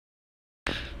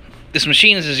This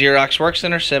machine is a Xerox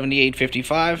workcentre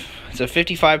 7855. It's a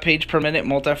 55 page per minute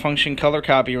multifunction color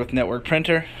copier with network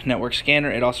printer, network scanner.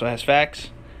 It also has fax.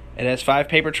 It has 5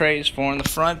 paper trays, 4 in the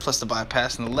front plus the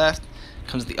bypass on the left.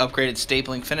 Comes with the upgraded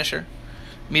stapling finisher.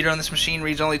 Meter on this machine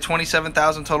reads only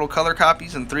 27,000 total color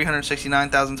copies and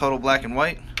 369,000 total black and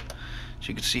white, as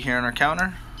you can see here on our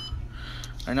counter.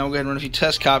 Alright, now we'll go ahead and run a few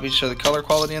test copies to show the color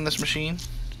quality on this machine.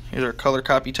 Here's our color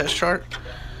copy test chart,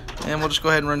 and we'll just go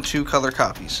ahead and run 2 color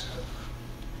copies.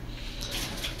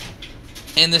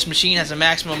 And this machine has a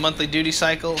maximum monthly duty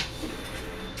cycle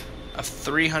of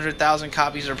 300,000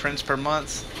 copies or prints per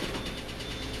month.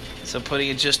 So putting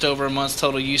it just over a month's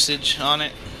total usage on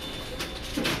it.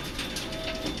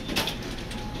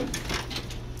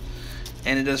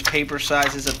 And it does paper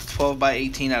sizes up to 12 by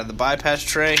 18 out of the bypass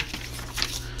tray.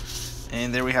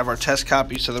 And there we have our test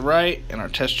copies to the right and our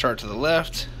test chart to the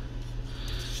left.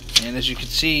 And as you can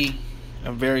see,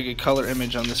 a very good color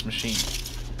image on this machine.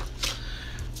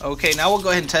 Okay, now we'll go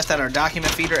ahead and test out our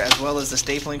document feeder as well as the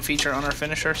stapling feature on our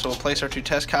finisher. So we'll place our 2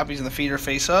 test copies in the feeder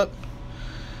face up.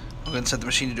 We'll go ahead and set the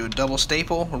machine to do a double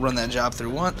staple. We'll run that job through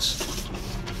once.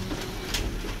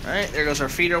 Alright, there goes our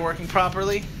feeder working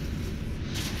properly.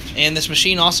 And this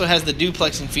machine also has the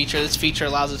duplexing feature. This feature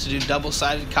allows us to do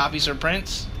double-sided copies or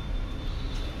prints.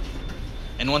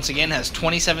 And once again has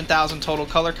 27,000 total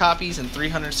color copies and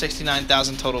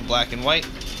 369,000 total black and white.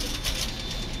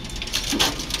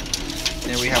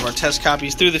 There we have our test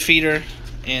copies through the feeder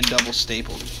and double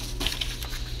stapled.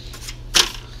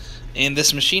 And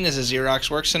this machine is a Xerox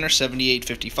workcentre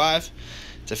 7855.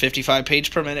 It's a 55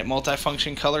 page per minute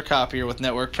multifunction color copier with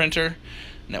network printer,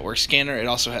 network scanner. It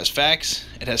also has fax.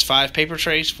 It has 5 paper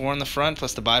trays, 4 in the front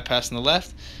plus the bypass on the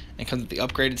left, and comes with the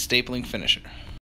upgraded stapling finisher.